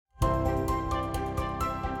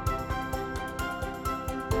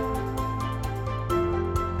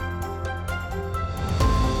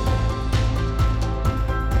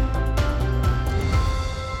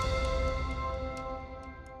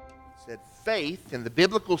faith in the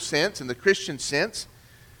biblical sense, in the Christian sense,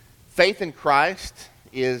 faith in Christ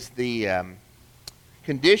is the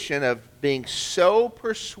condition of being so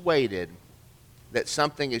persuaded that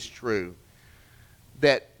something is true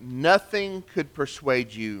that nothing could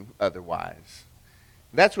persuade you otherwise.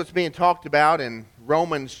 That's what's being talked about in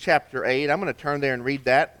Romans chapter 8. I'm going to turn there and read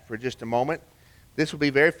that for just a moment. This will be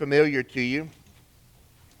very familiar to you.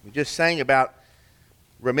 We just sang about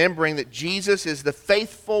remembering that Jesus is the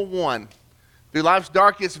faithful one. Through life's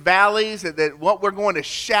darkest valleys, that what we're going to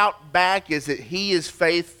shout back is that He is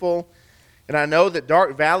faithful. And I know that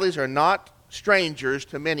dark valleys are not strangers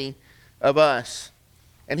to many of us.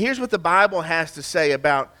 And here's what the Bible has to say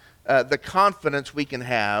about the confidence we can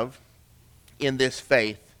have in this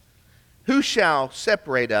faith. Who shall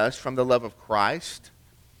separate us from the love of Christ?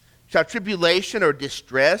 Shall tribulation or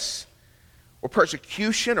distress or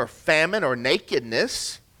persecution or famine or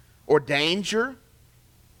nakedness or danger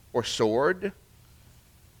or sword?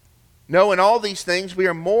 No, in all these things we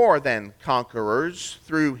are more than conquerors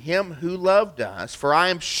through Him who loved us. For I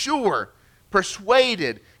am sure,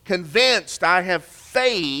 persuaded, convinced, I have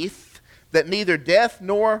faith that neither death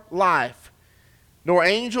nor life, nor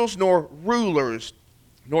angels nor rulers,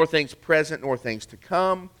 nor things present nor things to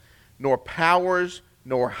come, nor powers,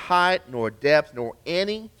 nor height, nor depth, nor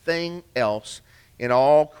anything else in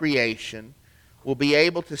all creation will be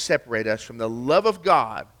able to separate us from the love of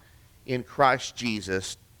God in Christ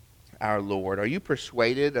Jesus our Lord. Are you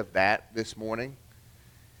persuaded of that this morning?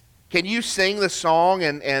 Can you sing the song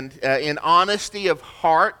and in honesty of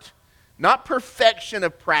heart, not perfection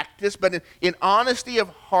of practice, but in honesty of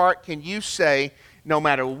heart, can you say, no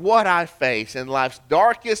matter what I face in life's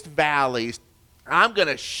darkest valleys, I'm going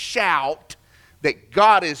to shout that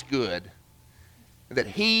God is good, that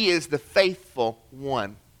He is the faithful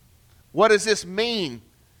one? What does this mean?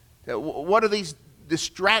 What do these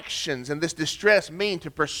distractions and this distress mean to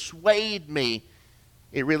persuade me?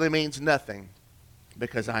 It really means nothing,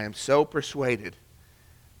 because I am so persuaded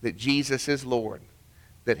that Jesus is Lord,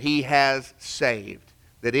 that He has saved,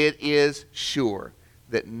 that it is sure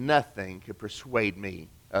that nothing could persuade me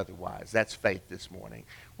otherwise. That's faith this morning.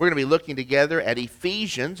 We're going to be looking together at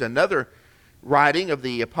Ephesians, another writing of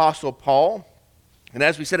the Apostle Paul. And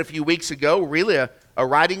as we said a few weeks ago, really a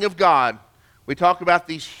writing of God. We talk about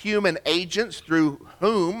these human agents through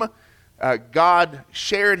whom God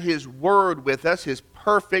shared His Word with us, His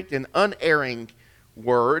perfect and unerring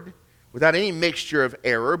Word, without any mixture of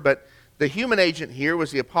error. But the human agent here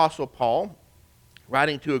was the Apostle Paul,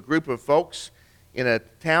 writing to a group of folks in a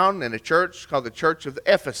town, in a church called the Church of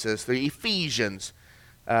Ephesus, the Ephesians.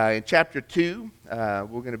 In chapter 2, we're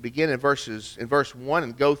going to begin in verse 1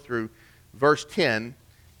 and go through verse 10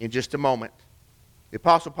 in just a moment. The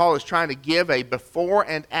Apostle Paul is trying to give a before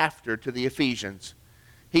and after to the Ephesians.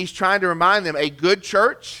 He's trying to remind them, a good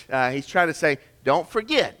church, he's trying to say, don't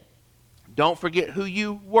forget. Don't forget who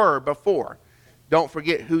you were before. Don't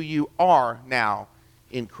forget who you are now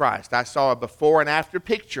in Christ. I saw a before and after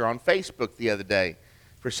picture on Facebook the other day.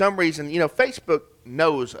 For some reason, Facebook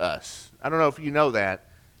knows us. I don't know if you know that.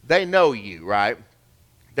 They know you, right?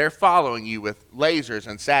 They're following you with lasers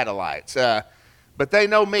and satellites. But they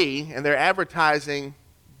know me, and they're advertising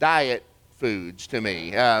diet foods to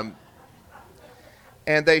me. And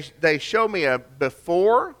they show me a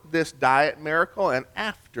before this diet miracle and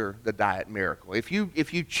after the diet miracle. If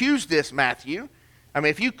you choose this, Matthew,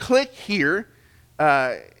 if you click here,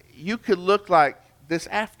 you could look like this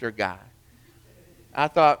after guy. I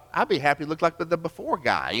thought, I'd be happy to look like the before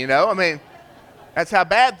guy, That's how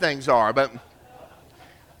bad things are. But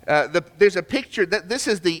there's a picture. This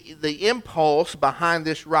is the impulse behind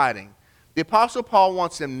this writing. The Apostle Paul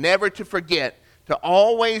wants them never to forget, to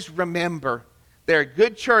always remember. They're a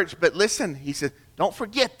good church, but listen, he says, don't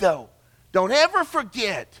forget though. Don't ever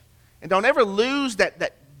forget. And don't ever lose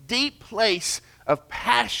that deep place of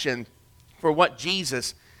passion for what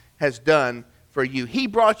Jesus has done for you. He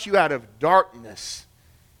brought you out of darkness,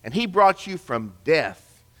 and He brought you from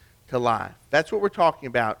death to life. That's what we're talking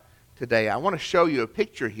about today. I want to show you a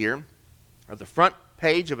picture here of the front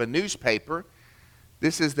page of a newspaper.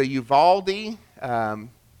 This is the Uvalde,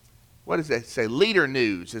 what does that say? Leader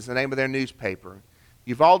News is the name of their newspaper.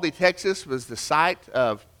 Uvalde, Texas was the site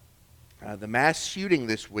of the mass shooting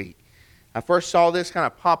this week. I first saw this kind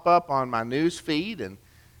of pop up on my news feed, and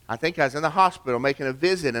I think I was in the hospital making a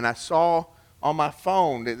visit, and I saw on my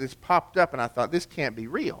phone that this popped up, and I thought, this can't be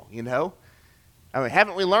real,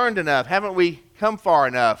 haven't we learned enough? Haven't we come far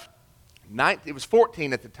enough? It was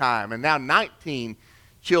 14 at the time, and now 19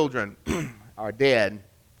 children are dead.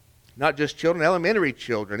 Not just children, elementary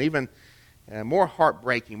children, even more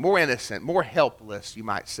heartbreaking, more innocent, more helpless, you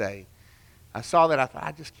might say. I saw that. I thought,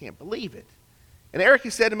 I just can't believe it. And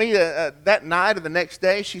Erica said to me that night or the next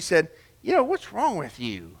day, she said, what's wrong with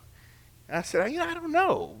you? And I said, I don't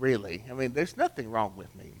know, really. I mean, there's nothing wrong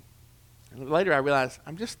with me. And later I realized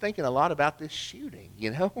I'm just thinking a lot about this shooting,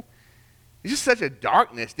 It's just such a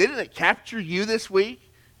darkness. Didn't it capture you this week?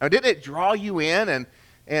 Or didn't it draw you in?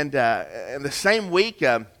 And the same week,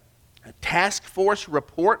 a task force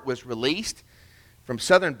report was released from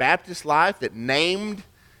Southern Baptist Life that named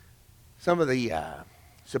some of the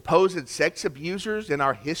supposed sex abusers in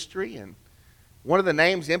our history. And one of the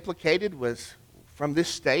names implicated was from this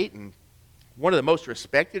state, and one of the most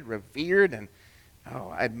respected, revered, and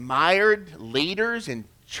admired leaders in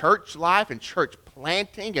church life and church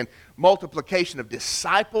planting and multiplication of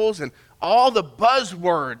disciples and all the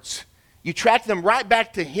buzzwords. You track them right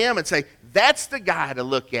back to him and say, that's the guy to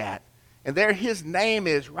look at. And there his name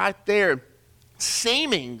is right there,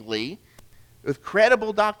 seemingly with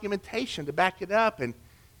credible documentation to back it up. And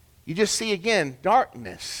you just see again,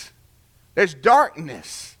 darkness. There's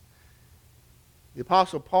darkness. The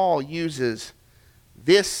Apostle Paul uses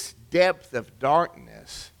this depth of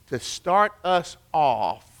darkness to start us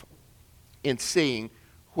off in seeing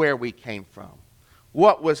where we came from.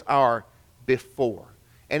 What was our before?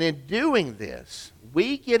 And in doing this,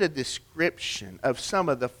 we get a description of some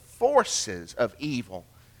of the forces of evil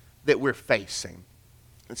that we're facing.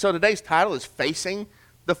 And so today's title is Facing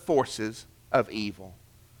the Forces of Evil.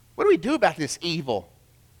 What do we do about this evil?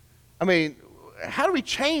 I mean, how do we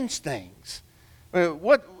change things?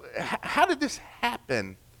 How did this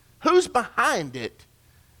happen? Who's behind it?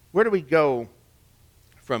 Where do we go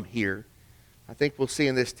from here? I think we'll see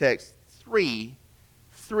in this text three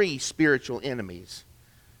spiritual enemies.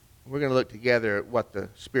 We're going to look together at what the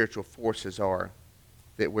spiritual forces are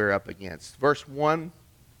that we're up against. Verse 1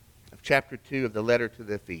 of chapter 2 of the letter to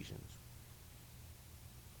the Ephesians.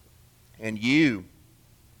 And you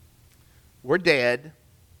were dead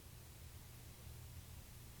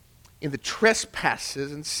in the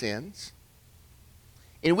trespasses and sins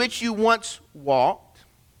in which you once walked,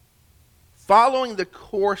 following the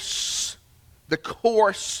course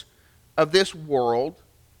of this world,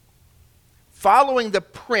 following the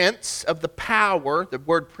prince of the power. The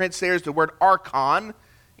word prince there is the word archon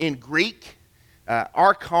in Greek.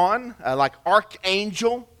 Archon, like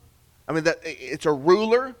archangel. I mean, it's a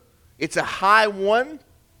ruler. It's a high one.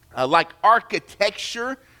 Like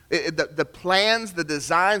architecture, the plans, the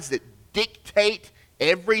designs that dictate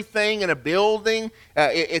everything in a building.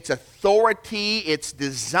 Its authority, its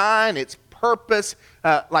design, its purpose.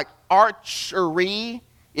 Like archery,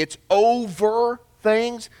 it's over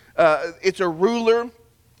things. It's a ruler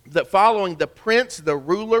that following the prince, the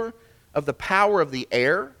ruler of the power of the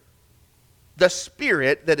air, the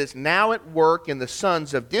spirit that is now at work in the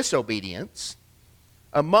sons of disobedience,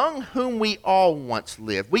 among whom we all once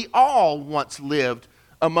lived. We all once lived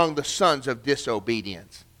among the sons of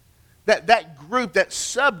disobedience. That group, that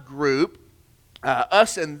subgroup,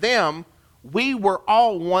 us and them, we were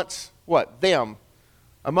all once, what? Them.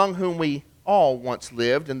 Among whom we all once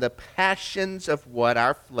lived in the passions of what?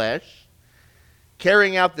 Our flesh,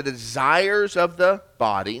 carrying out the desires of the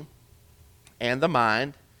body and the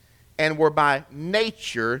mind, and were by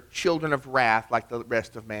nature children of wrath like the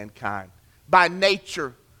rest of mankind. By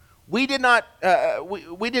nature. We did not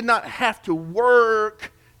have to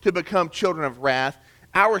work to become children of wrath.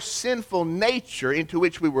 Our sinful nature into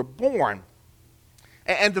which we were born,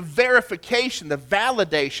 and the verification, the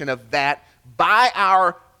validation of that by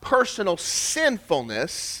our personal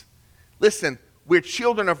sinfulness. Listen, we're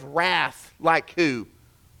children of wrath like who?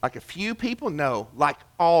 Like a few people? No, like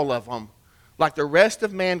all of them. Like the rest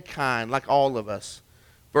of mankind, like all of us.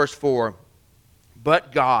 Verse 4,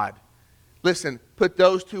 but God. Listen, put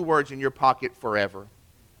those two words in your pocket forever.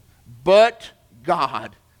 But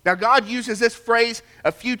God. Now, God uses this phrase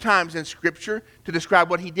a few times in Scripture to describe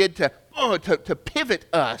what He did to pivot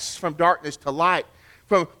us from darkness to light,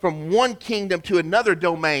 from one kingdom to another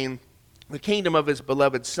domain, the kingdom of His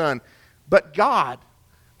beloved Son. But God,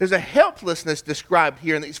 there's a helplessness described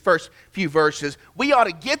here in these first few verses. We ought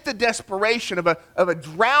to get the desperation of a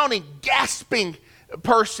drowning, gasping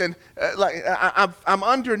person. I'm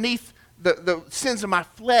underneath the sins of my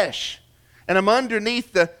flesh. And I'm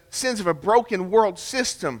underneath the sins of a broken world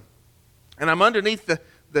system. And I'm underneath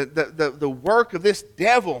the work of this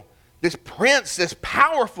devil, this prince, this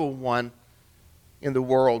powerful one in the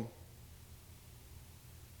world.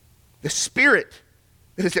 The spirit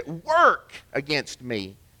that is at work against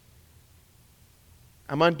me.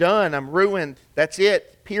 I'm undone. I'm ruined. That's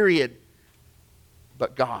it. Period.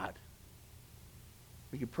 But God.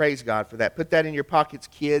 We can praise God for that. Put that in your pockets,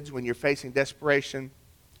 kids, when you're facing desperation.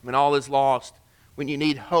 when all is lost, when you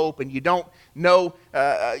need hope and you don't know,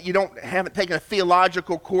 haven't taken a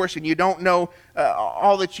theological course and you don't know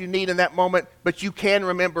all that you need in that moment, but you can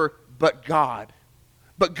remember, but God.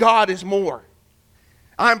 But God is more.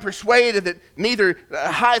 I'm persuaded that neither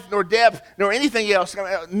height nor depth nor anything else,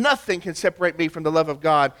 nothing can separate me from the love of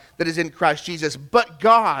God that is in Christ Jesus, but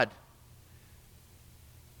God.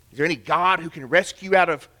 Is there any God who can rescue you out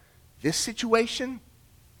of this situation?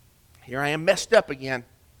 Here I am messed up again.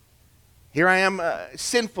 Here I am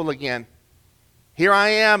sinful again. Here I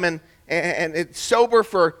am and it's sober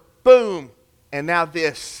for boom. And now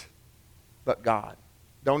this. But God.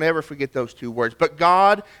 Don't ever forget those two words. But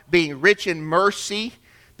God, being rich in mercy,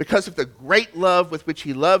 because of the great love with which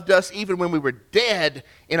he loved us, even when we were dead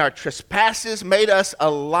in our trespasses, made us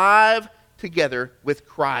alive together with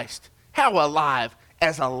Christ. How alive?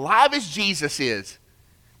 As alive as Jesus is.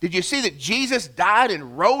 Did you see that Jesus died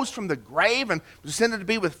and rose from the grave and was ascended to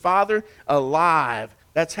be with Father? Alive.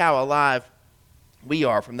 That's how alive we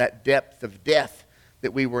are from that depth of death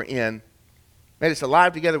that we were in. Made us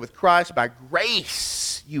alive together with Christ. By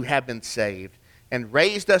grace you have been saved. And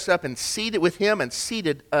raised us up and seated with him and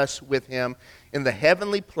seated us with him in the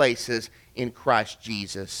heavenly places in Christ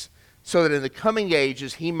Jesus. So that in the coming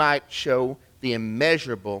ages he might show the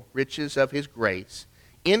immeasurable riches of his grace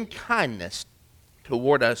in kindness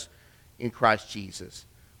toward us in Christ Jesus.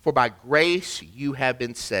 For by grace you have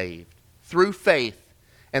been saved through faith.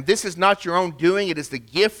 And this is not your own doing, it is the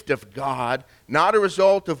gift of God, not a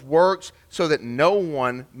result of works, so that no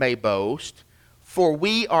one may boast. For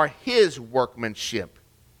we are his workmanship,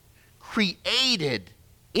 created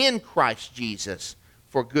in Christ Jesus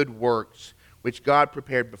for good works, which God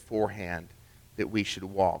prepared beforehand that we should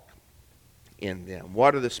walk in them.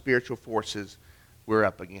 What are the spiritual forces we're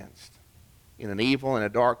up against? In an evil and a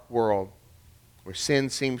dark world where sin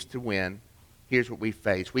seems to win, here's what we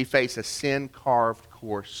face. We face a sin-carved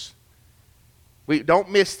course. We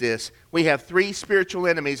don't miss this. We have three spiritual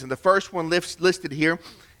enemies, and the first one listed here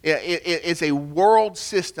is a world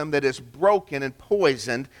system that is broken and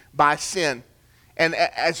poisoned by sin. And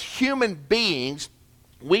as human beings,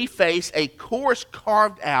 we face a course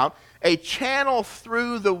carved out, a channel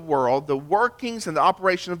through the world, the workings and the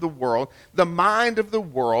operation of the world, the mind of the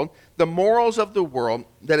world, the morals of the world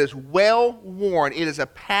that is well worn. It is a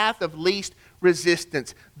path of least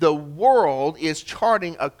resistance. The world is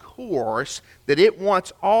charting a course that it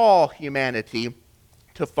wants all humanity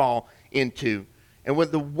to fall into. And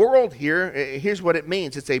with the world here, here's what it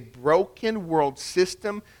means. It's a broken world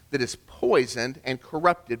system that is poisoned and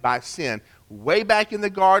corrupted by sin. Way back in the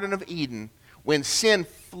Garden of Eden, when sin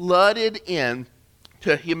flooded in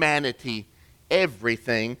to humanity,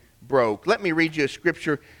 everything broke. Let me read you a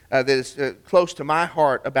scripture that is close to my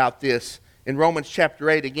heart about this. In Romans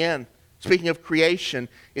chapter 8 again, speaking of creation,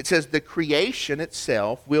 it says, the creation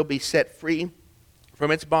itself will be set free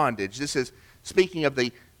from its bondage. This is speaking of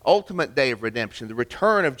the ultimate day of redemption, the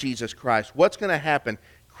return of Jesus Christ. What's going to happen?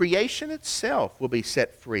 Creation itself will be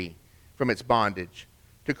set free from its bondage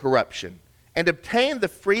to corruption and obtain the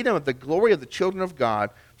freedom of the glory of the children of God.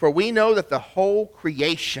 For we know that the whole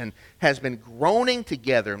creation has been groaning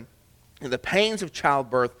together in the pains of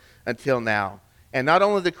childbirth until now. And not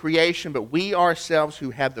only the creation, but we ourselves who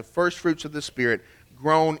have the first fruits of the Spirit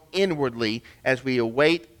groan inwardly as we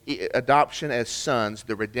await adoption as sons,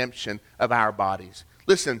 the redemption of our bodies.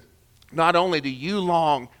 Listen, not only do you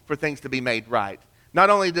long for things to be made right, not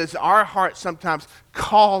only does our heart sometimes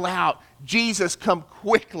call out, Jesus, come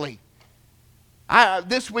quickly.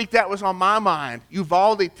 This week that was on my mind.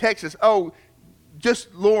 Uvalde, Texas. Oh,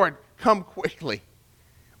 just Lord, come quickly.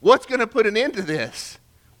 What's going to put an end to this?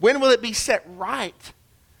 When will it be set right?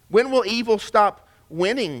 When will evil stop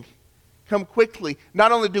winning? Come quickly.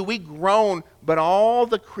 Not only do we groan, but all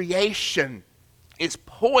the creation is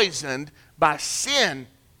poisoned by sin.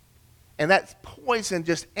 And that poison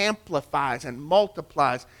just amplifies and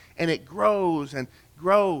multiplies, and it grows and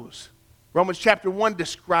grows. Romans chapter 1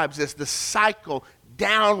 describes this, the cycle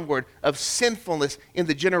downward of sinfulness in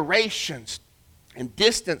the generations and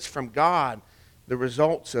distance from God, the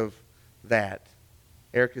results of that.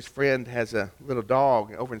 Erica's friend has a little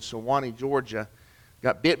dog over in Sewanee, Georgia.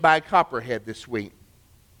 Got bit by a copperhead this week.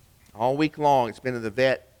 All week long, it's been in the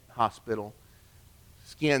vet hospital.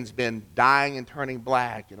 Skin's been dying and turning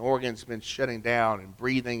black, and organs been shutting down, and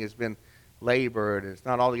breathing has been labored, and it's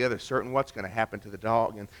not altogether certain what's going to happen to the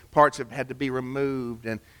dog, and parts have had to be removed,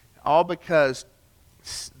 and all because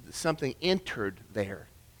something entered there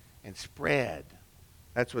and spread.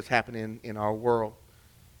 That's what's happening in our world.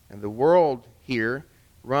 And the world here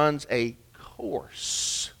runs a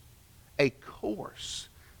course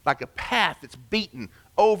like a path that's beaten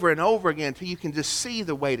over and over again until you can just see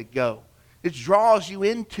the way to go. It draws you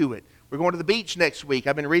into it. We're going to the beach next week.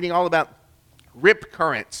 I've been reading all about rip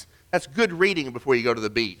currents. That's good reading before you go to the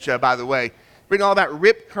beach, by the way. Reading all about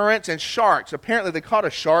rip currents and sharks. Apparently they caught a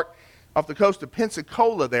shark off the coast of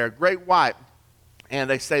Pensacola there, a great white. And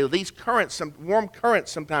they say these currents, some warm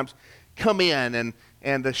currents sometimes come in,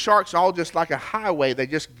 and the sharks all just like a highway. They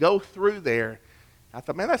just go through there. I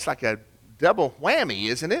thought, man, that's like a double whammy,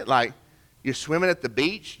 isn't it? Like you're swimming at the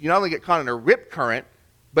beach. You not only get caught in a rip current,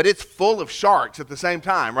 but it's full of sharks at the same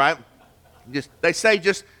time, right? They say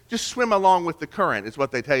just swim along with the current is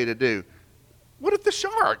what they tell you to do. What if the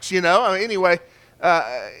sharks, Anyway,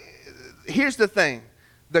 here's the thing.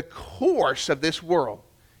 The course of this world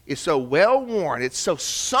is so well worn. It's so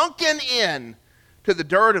sunken in to the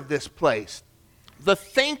dirt of this place. The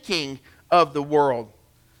thinking of the world.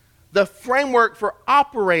 The framework for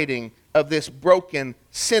operating of this broken,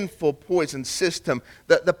 sinful, poison system.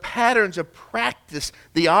 The patterns of practice,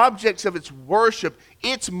 the objects of its worship,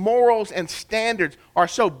 its morals and standards are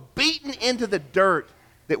so beaten into the dirt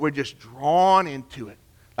that we're just drawn into it.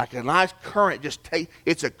 Like a nice current,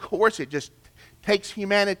 it's a course, it just takes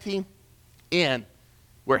humanity in.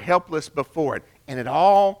 We're helpless before it. And it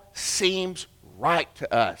all seems right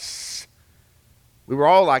to us. We were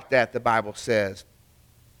all like that, the Bible says.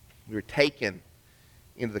 We were taken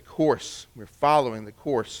into the course. We're following the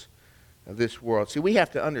course of this world. See, we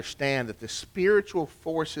have to understand that the spiritual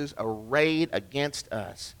forces arrayed against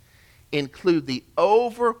us include the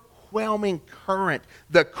overwhelming current,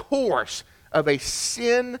 the course of a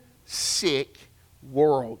sin-sick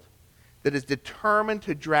world that is determined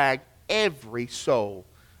to drag every soul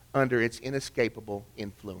under its inescapable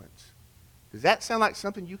influence. Does that sound like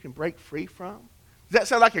something you can break free from? Does that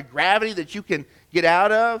sound like a gravity that you can get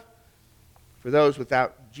out of? For those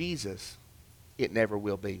without Jesus, it never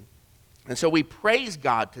will be. And so we praise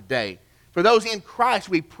God today. For those in Christ,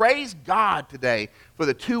 we praise God today for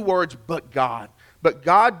the two words, but God. But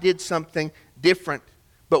God did something different.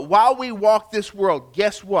 But while we walk this world,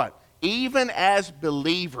 guess what? Even as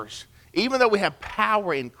believers, even though we have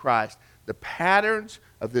power in Christ, the patterns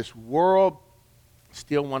of this world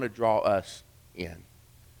still want to draw us in.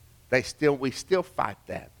 We still fight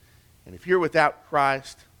that. And if you're without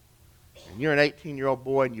Christ, and you're an 18-year-old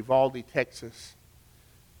boy in Uvalde, Texas,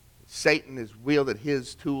 Satan has wielded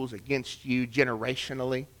his tools against you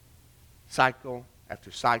generationally, cycle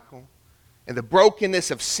after cycle. And the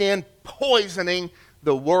brokenness of sin poisoning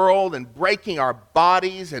the world and breaking our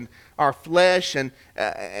bodies and our flesh. And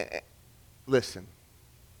listen,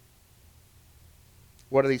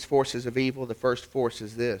 what are these forces of evil? The first force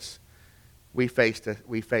is this. We face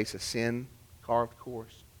a sin-carved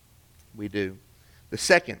course. We do. The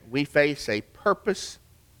second, we face a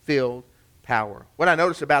purpose-filled power. What I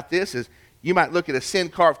notice about this is you might look at a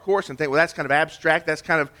sin-carved course and think, well, that's kind of abstract, that's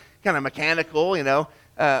kind of mechanical,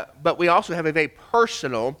 but we also have a very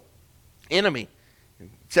personal enemy. In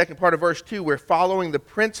the second part of verse 2, we're following the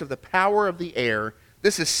prince of the power of the air.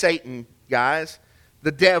 This is Satan, guys,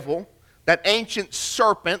 the devil, that ancient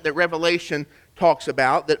serpent that Revelation talks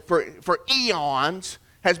about, that for eons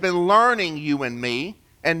has been learning you and me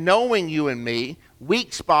and knowing you and me,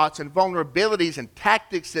 weak spots and vulnerabilities and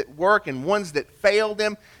tactics that work and ones that failed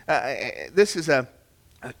them. This is a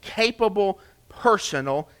capable,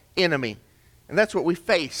 personal enemy. And that's what we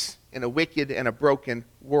face in a wicked and a broken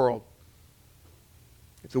world.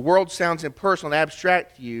 If the world sounds impersonal and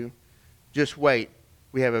abstract to you, just wait.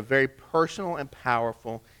 We have a very personal and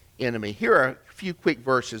powerful enemy. Here are a few quick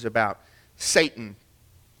verses about Satan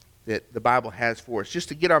that the Bible has for us, just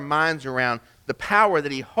to get our minds around the power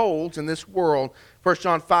that he holds in this world. 1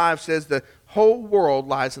 John 5 says the whole world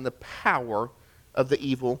lies in the power of the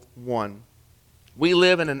evil one. We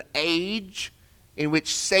live in an age in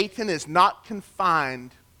which Satan is not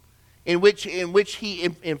confined, in which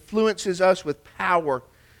he influences us with power.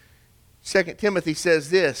 2 Timothy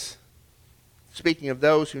says this, speaking of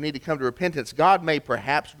those who need to come to repentance, God may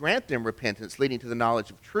perhaps grant them repentance leading to the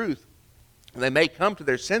knowledge of truth. And they may come to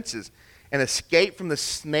their senses and escape from the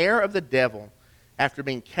snare of the devil after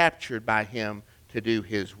being captured by him to do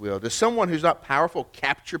his will. Does someone who's not powerful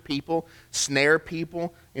capture people, snare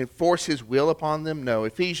people, enforce his will upon them? No.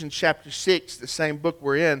 Ephesians chapter 6, the same book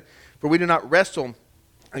we're in, for we do not wrestle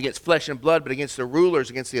against flesh and blood, but against the rulers,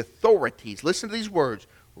 against the authorities. Listen to these words.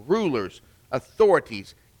 Rulers,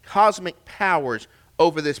 authorities, cosmic powers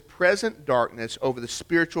over this present darkness, over the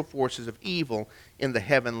spiritual forces of evil in the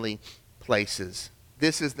heavenly places.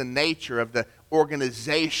 This is the nature of the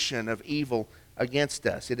organization of evil against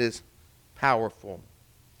us. It is powerful.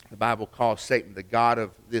 The Bible calls Satan the god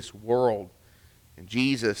of this world. And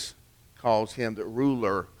Jesus calls him the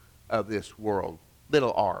ruler of this world.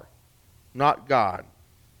 Little r. Not God.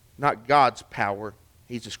 Not God's power.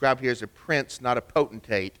 He's described here as a prince, not a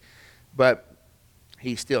potentate. But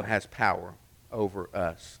he still has power over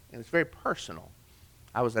us. And it's very personal.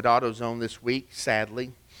 I was at AutoZone this week,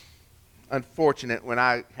 sadly. Unfortunate when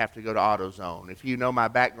I have to go to AutoZone. If you know my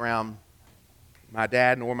background, my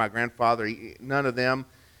dad nor my grandfather, none of them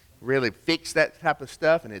really fixed that type of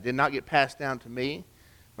stuff, and it did not get passed down to me.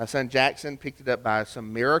 My son Jackson picked it up by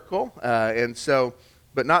some miracle,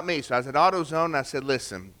 but not me. So I was at AutoZone, and I said,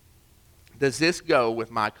 listen, does this go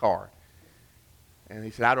with my car? And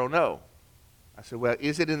he said, I don't know. I said, well,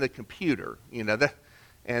 is it in the computer?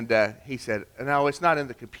 And he said, no, it's not in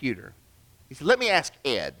the computer. He said, let me ask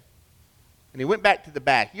Ed. And he went back to the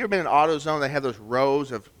back. You ever been in AutoZone? They have those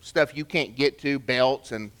rows of stuff you can't get to,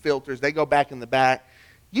 belts and filters. They go back in the back.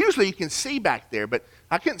 Usually you can see back there, but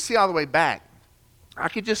I couldn't see all the way back. I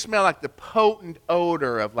could just smell like the potent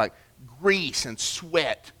odor of like grease and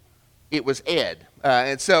sweat. It was Ed.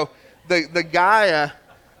 And so the guy,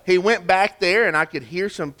 he went back there, and I could hear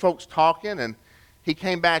some folks talking, and he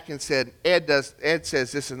came back and said, Ed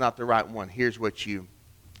says this is not the right one. Here's what you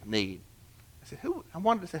need. I said, who? I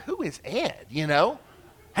wanted to say, who is Ed,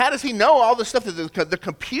 How does he know all the stuff that the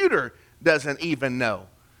computer doesn't even know?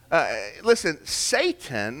 Listen,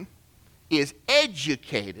 Satan is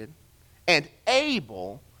educated and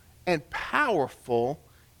able and powerful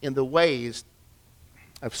in the ways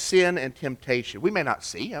of sin and temptation. We may not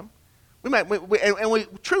see him. We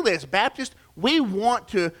truly, as Baptists, we want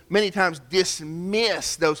to many times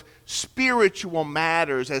dismiss those spiritual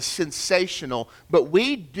matters as sensational, but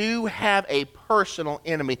we do have a personal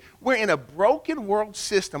enemy. We're in a broken world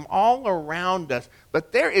system all around us,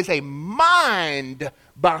 but there is a mind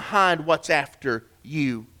behind what's after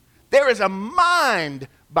you. There is a mind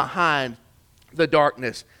behind the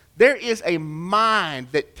darkness. There is a mind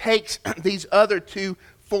that takes these other two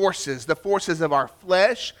forces, the forces of our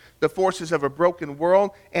flesh, the forces of a broken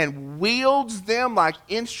world, and wields them like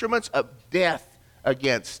instruments of death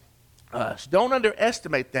against us. Don't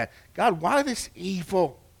underestimate that. God, why this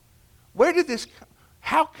evil? Where did this come?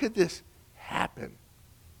 How could this happen?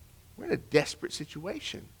 We're in a desperate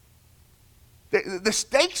situation. The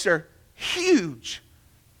stakes are huge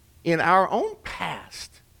in our own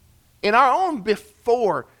past, in our own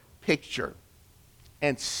before picture,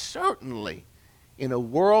 and certainly in a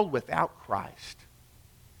world without Christ.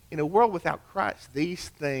 In a world without Christ, these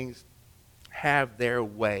things have their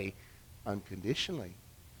way unconditionally.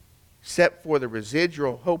 Except for the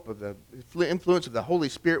residual hope of the influence of the Holy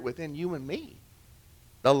Spirit within you and me.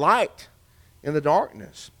 The light in the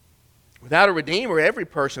darkness. Without a Redeemer, every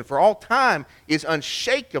person for all time is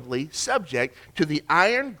unshakably subject to the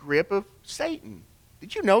iron grip of Satan.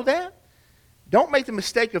 Did you know that? Don't make the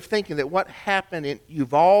mistake of thinking that what happened in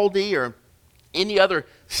Uvalde or any other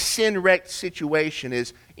sin-wrecked situation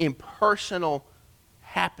is impersonal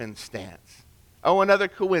happenstance. Oh, another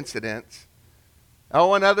coincidence.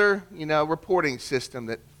 Oh, another, reporting system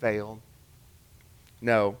that failed.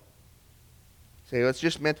 No. See, it's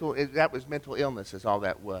just that was mental illness is all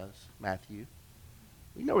that was, Matthew.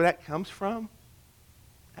 You know where that comes from?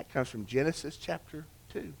 That comes from Genesis chapter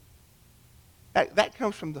 2. That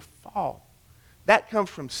comes from the fall. That comes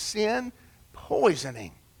from sin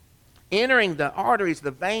poisoning, entering the arteries,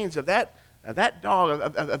 the veins of that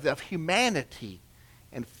dog, of humanity,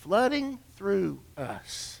 and flooding through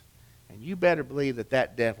us. And you better believe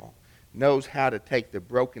that devil knows how to take the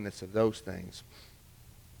brokenness of those things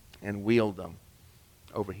and wield them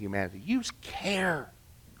over humanity. Use care,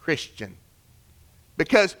 Christian,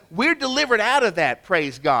 because we're delivered out of that,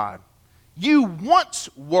 praise God. You once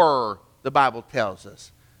were, the Bible tells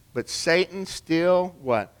us, but Satan still,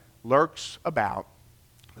 lurks about,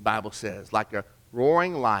 the Bible says, like a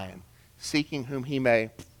roaring lion, seeking whom he may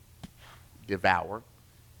devour.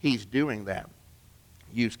 He's doing that.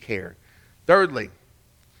 Use care. Thirdly,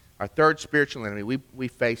 our third spiritual enemy, we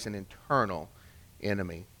face an internal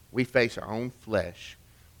enemy. We face our own flesh.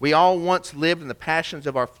 We all once lived in the passions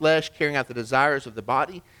of our flesh, carrying out the desires of the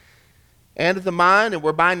body and of the mind, and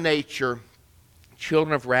we're by nature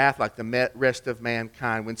children of wrath like the rest of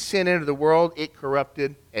mankind. When sin entered the world, it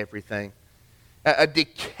corrupted everything. A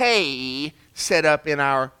decay set up in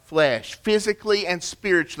our flesh, physically and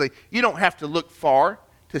spiritually. You don't have to look far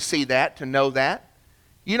to see that, to know that.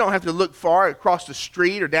 You don't have to look far across the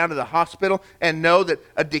street or down to the hospital and know that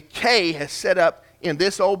a decay has set up in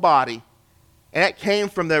this old body. And that came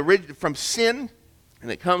from sin,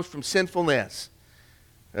 and it comes from sinfulness.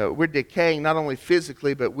 We're decaying not only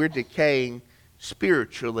physically, but we're decaying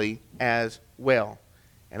spiritually as well.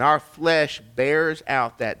 And our flesh bears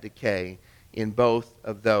out that decay in both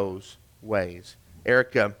of those ways.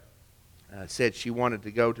 Erica said she wanted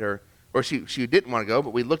to go to her, or she didn't want to go,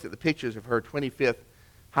 but we looked at the pictures of her 25th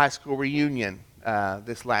high school reunion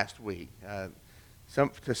this last week.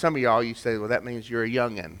 To some of y'all, you say, well, that means you're a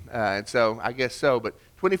youngin'. And so I guess so. But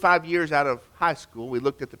 25 years out of high school, we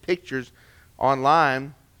looked at the pictures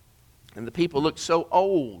online, and the people looked so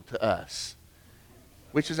old to us,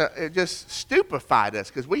 which is it just stupefied us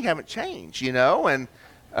because we haven't changed, and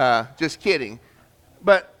just kidding.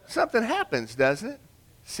 But something happens, doesn't it?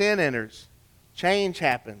 Sin enters. Change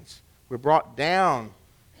happens. We're brought down.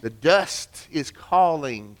 The dust is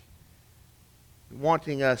calling,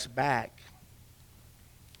 wanting us back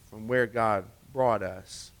from where God brought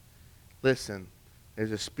us. Listen,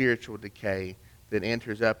 there's a spiritual decay that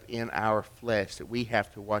enters up in our flesh that we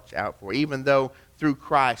have to watch out for. Even though through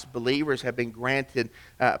Christ, believers have been granted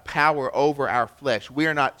power over our flesh, we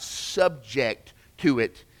are not subject to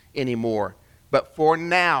it anymore. But for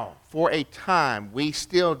now, for a time, we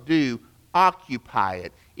still do occupy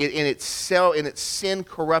it. In its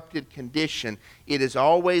sin-corrupted condition, it is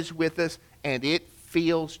always with us, and it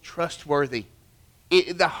feels trustworthy.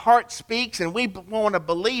 The heart speaks, and we want to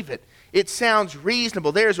believe it. It sounds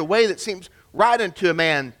reasonable. There's a way that seems right unto a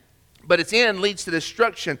man, but its end leads to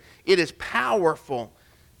destruction. It is powerful.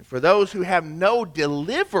 And for those who have no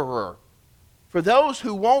deliverer, for those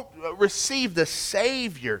who won't receive the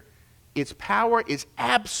Savior, its power is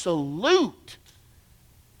absolute.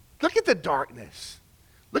 Look at the darkness.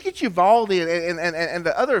 Look at Uvalde and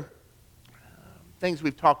the other things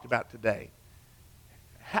we've talked about today.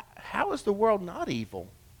 How is the world not evil?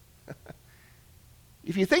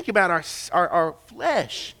 If you think about our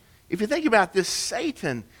flesh, if you think about this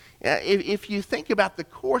Satan, if you think about the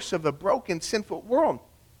course of a broken, sinful world,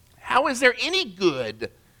 how is there any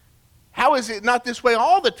good? How is it not this way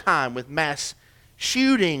all the time with mass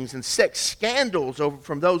shootings and sex scandals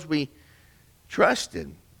from those we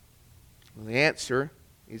trusted? Well, the answer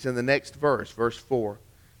is in the next verse, verse 4.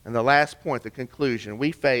 And the last point, the conclusion.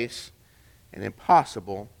 We face an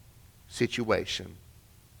impossible situation.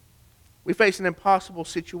 We face an impossible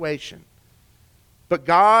situation. But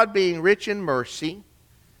God, being rich in mercy,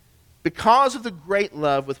 because of the great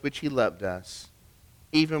love with which He loved us,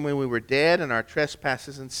 even when we were dead in our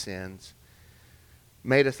trespasses and sins,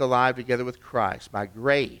 made us alive together with Christ. By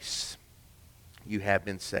grace you have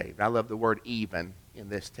been saved. I love the word even in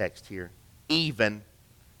this text here. Even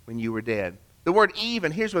when you were dead. The word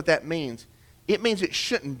even, here's what that means. It means it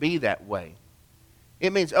shouldn't be that way.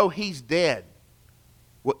 It means, oh, he's dead.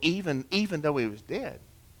 Well, even though he was dead,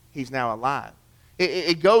 he's now alive.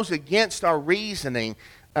 It goes against our reasoning,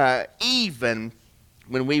 even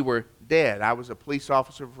when we were dead. I was a police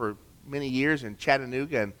officer for many years in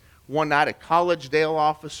Chattanooga, and one night a Collegedale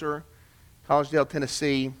officer, Collegedale,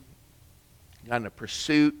 Tennessee, got in a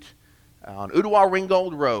pursuit on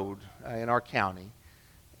Ooltewah-Ringgold Road in our county.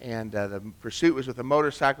 And the pursuit was with a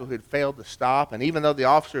motorcycle who had failed to stop. And even though the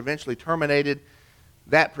officer eventually terminated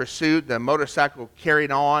that pursuit, the motorcycle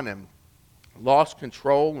carried on and lost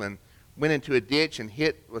control and went into a ditch and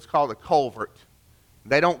hit what's called a culvert.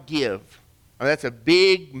 They don't give. I mean, that's a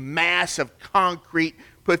big mass of concrete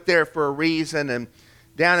put there for a reason. And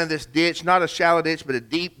down in this ditch, not a shallow ditch, but a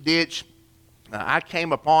deep ditch, I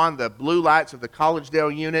came upon the blue lights of the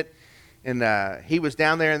Collegedale unit. And he was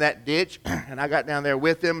down there in that ditch, and I got down there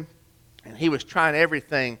with him. And he was trying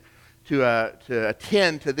everything to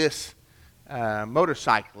attend to this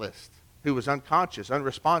motorcyclist who was unconscious,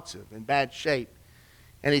 unresponsive, in bad shape.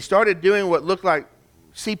 And he started doing what looked like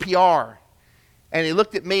CPR. And he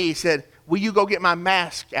looked at me, he said, will you go get my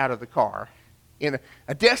mask out of the car? In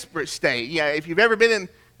a desperate state. Yeah, if you've ever been in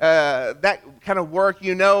that kind of work,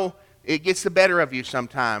 you know it gets the better of you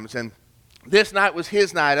sometimes. And this night was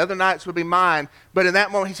his night. Other nights would be mine. But in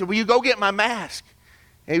that moment, he said, will you go get my mask?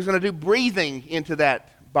 And he was going to do breathing into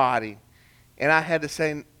that body. And I had to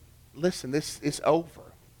say, listen, this is over.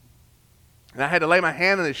 And I had to lay my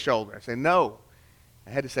hand on his shoulder. I said, no. I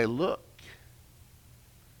had to say, look.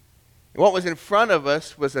 And what was in front of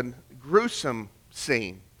us was a gruesome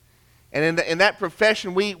scene. And in that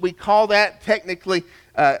profession, we call that technically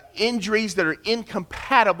injuries that are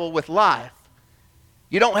incompatible with life.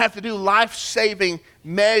 You don't have to do life-saving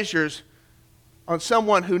measures on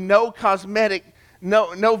someone who no cosmetic,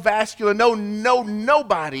 no vascular,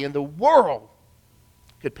 nobody in the world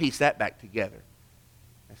could piece that back together.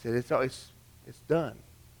 I said, it's done.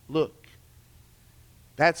 Look,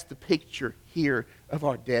 that's the picture here of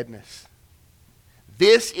our deadness.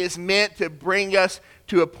 This is meant to bring us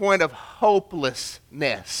to a point of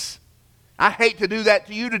hopelessness. I hate to do that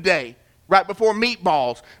to you today. right before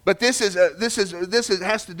meatballs. But this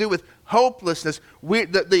has to do with hopelessness.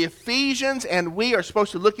 The Ephesians and we are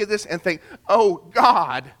supposed to look at this and think, oh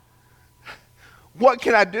God, what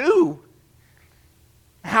can I do?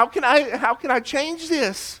 How can I change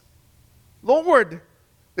this? Lord,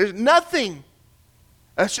 there's nothing.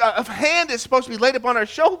 A hand is supposed to be laid upon our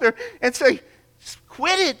shoulder and say,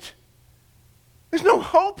 quit it. There's no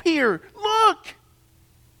hope here. Look,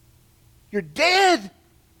 you're dead.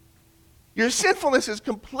 Your sinfulness is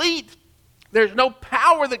complete. There's no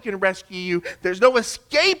power that can rescue you. There's no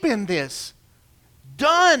escape in this.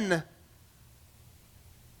 Done.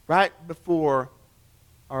 Right before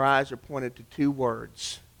our eyes are pointed to two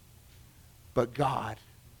words, but God.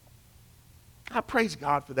 I praise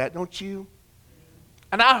God for that, don't you?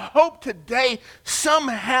 And I hope today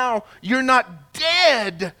somehow you're not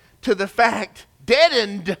deadened to the fact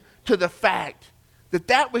that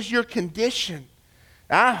that was your condition.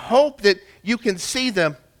 I hope that you can see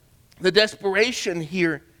the desperation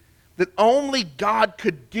here, that only God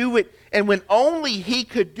could do it, and when only He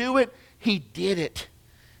could do it, He did it.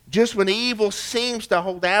 Just when evil seems to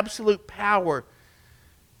hold absolute power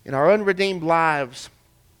in our unredeemed lives,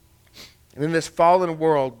 and in this fallen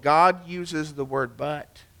world, God uses the word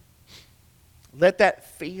but. Let that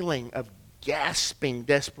feeling of gasping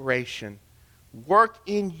desperation work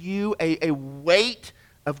in you a weight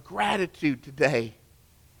of gratitude today.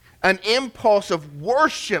 An impulse of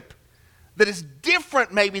worship that is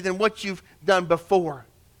different maybe than what you've done before.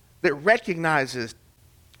 That recognizes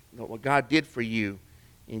what God did for you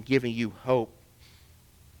in giving you hope.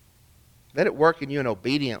 Let it work in you an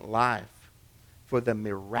obedient life for the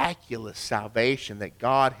miraculous salvation that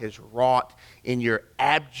God has wrought in your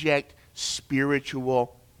abject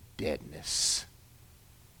spiritual deadness.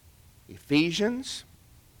 Ephesians,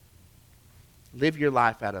 live your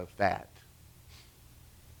life out of that.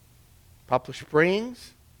 Poplar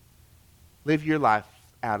Springs, live your life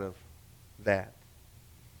out of that.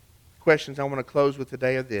 Questions I want to close with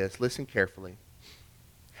today are this. Listen carefully.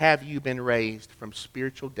 Have you been raised from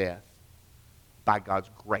spiritual death by God's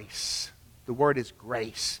grace? The word is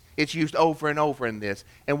grace. It's used over and over in this.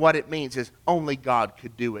 And what it means is only God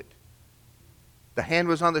could do it. The hand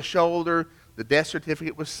was on the shoulder. The death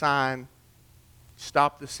certificate was signed.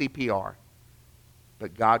 Stopped the CPR.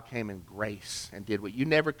 But God came in grace and did what you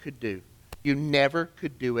never could do. You never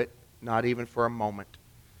could do it, not even for a moment.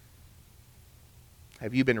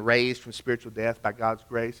 Have you been raised from spiritual death by God's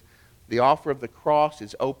grace? The offer of the cross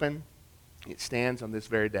is open. It stands on this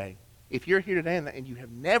very day. If you're here today and you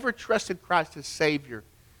have never trusted Christ as Savior,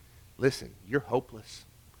 listen, you're hopeless.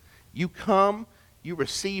 You come, you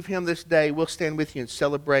receive Him this day. We'll stand with you and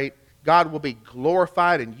celebrate. God will be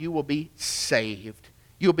glorified and you will be saved.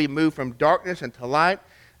 You'll be moved from darkness into light,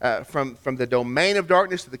 from the domain of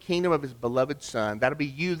darkness to the kingdom of His beloved Son. That'll be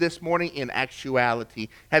you this morning in actuality.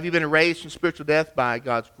 Have you been raised from spiritual death by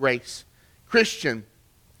God's grace? Christian,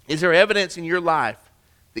 is there evidence in your life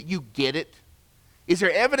that you get it? Is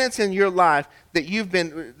there evidence in your life that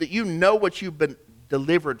you know what you've been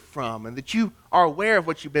delivered from and that you are aware of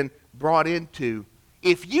what you've been brought into?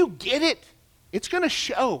 If you get it, it's going to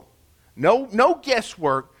show. No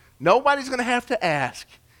guesswork. Nobody's going to have to ask.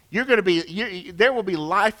 There will be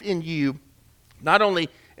life in you, not only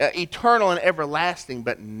eternal and everlasting,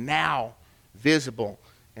 but now visible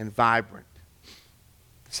and vibrant.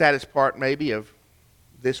 The saddest part maybe of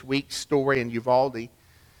this week's story in Uvalde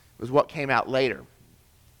was what came out later.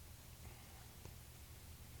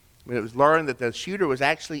 When it was learned that the shooter was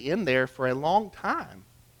actually in there for a long time.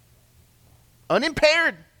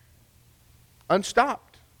 Unimpaired.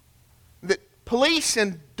 Unstopped. That police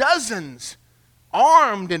and dozens,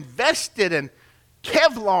 armed and vested and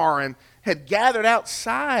Kevlar, and had gathered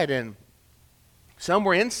outside, and some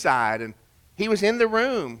were inside, and he was in the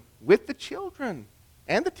room with the children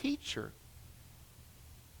and the teacher.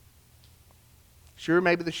 Sure,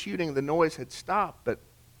 maybe the shooting, the noise had stopped, but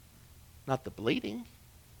not the bleeding.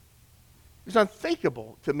 It was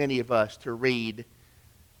unthinkable to many of us to read.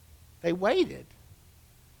 They waited.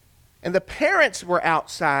 And the parents were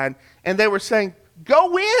outside, and they were saying,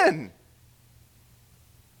 go in.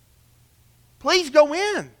 Please go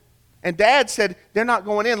in. And Dad said, they're not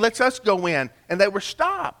going in. Let's us go in. And they were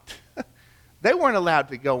stopped. They weren't allowed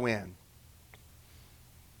to go in.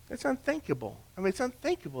 That's unthinkable. I mean, it's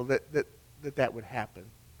unthinkable that would happen.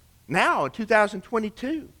 Now, in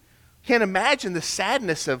 2022, can't imagine the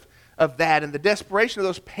sadness of that and the desperation of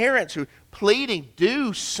those parents who pleading,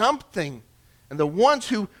 do something. And the ones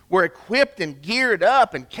who were equipped and geared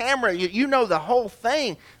up and camera, you know the whole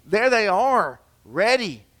thing. There they are,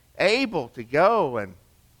 ready, able to go. And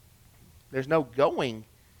there's no going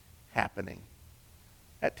happening.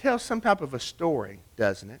 That tells some type of a story,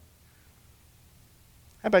 doesn't it?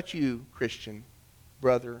 How about you, Christian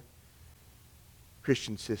brother,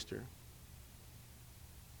 Christian sister?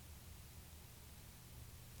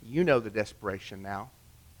 You know the desperation now.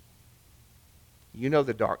 You know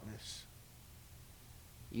the darkness.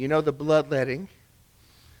 You know the bloodletting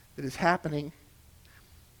that is happening.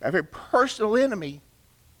 A very personal enemy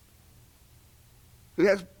who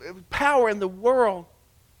has power in the world.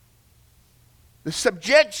 The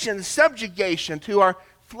subjugation to our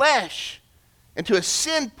flesh and to a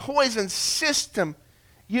sin-poisoned system.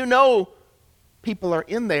 You know people are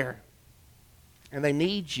in there and they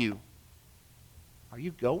need you. Are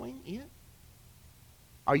you going in?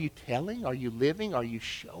 Are you telling? Are you living? Are you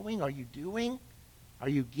showing? Are you doing? Are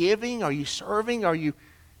you giving? Are you serving? Do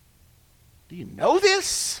you know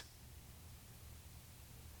this?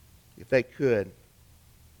 If they could,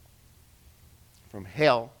 from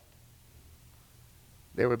hell,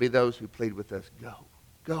 there would be those who plead with us,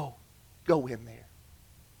 go in there.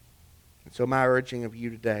 And so my urging of you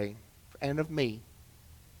today, and of me,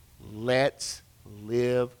 let's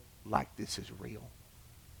live like this is real.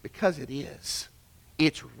 Because it is.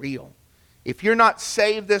 It's real. If you're not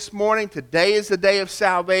saved this morning, today is the day of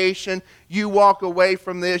salvation. You walk away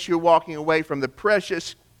from this, you're walking away from the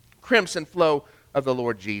precious crimson flow of the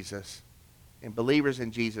Lord Jesus. And believers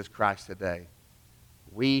in Jesus Christ today,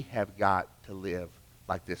 we have got to live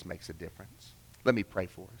like this makes a difference. Let me pray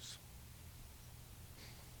for us.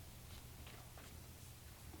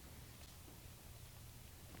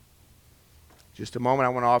 Just a moment, I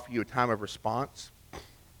want to offer you a time of response.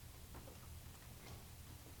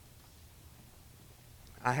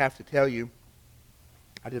 I have to tell you,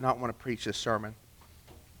 I did not want to preach this sermon.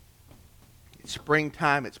 It's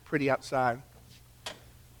springtime, it's pretty outside. I'm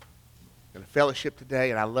going to fellowship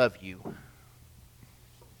today, and I love you.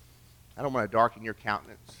 I don't want to darken your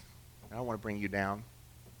countenance. I don't want to bring you down.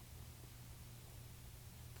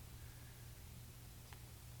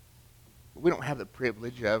 We don't have the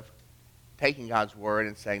privilege of taking God's word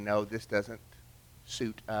and saying, no, this doesn't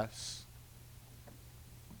suit us.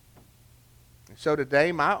 And so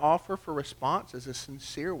today, my offer for response is a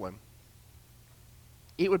sincere one.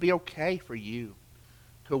 It would be okay for you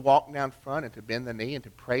to walk down front and to bend the knee and to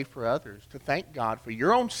pray for others, to thank God for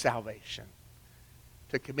your own salvation,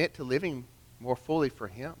 to commit to living more fully for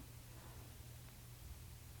Him.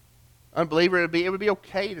 Unbeliever, it would be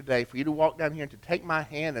okay today for you to walk down here and to take my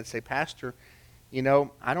hand and say, Pastor, you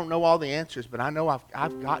know, I don't know all the answers, but I know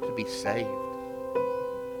I've got to be saved.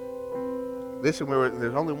 Listen,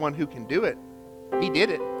 there's only one who can do it. He did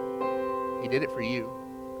it. He did it for you.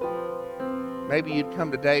 Maybe you'd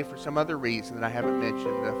come today for some other reason that I haven't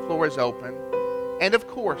mentioned. The floor is open. And of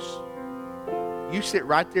course, you sit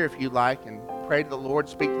right there if you like and pray to the Lord,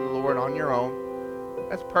 speak to the Lord on your own.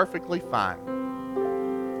 That's perfectly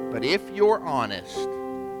fine. But if you're honest,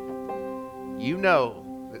 you know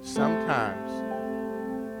that sometimes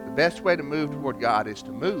the best way to move toward God is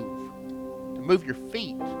to move your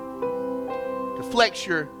feet, to flex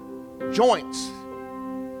your joints,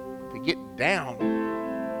 to get down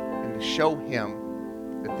and to show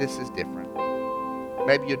Him that this is different.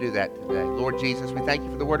 Maybe you'll do that today. Lord Jesus, we thank you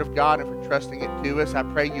for the Word of God and for trusting it to us. I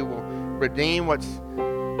pray you will redeem what's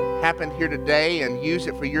happened here today and use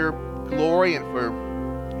it for your glory and for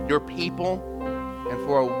your people and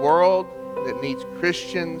for a world that needs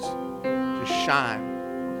Christians to shine,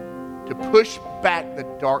 to push back the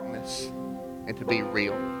darkness and to be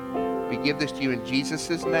real. We give this to you in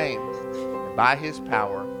Jesus' name and by His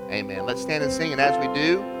power. Amen. Let's stand and sing, and as we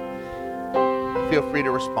do, feel free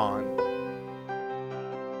to respond.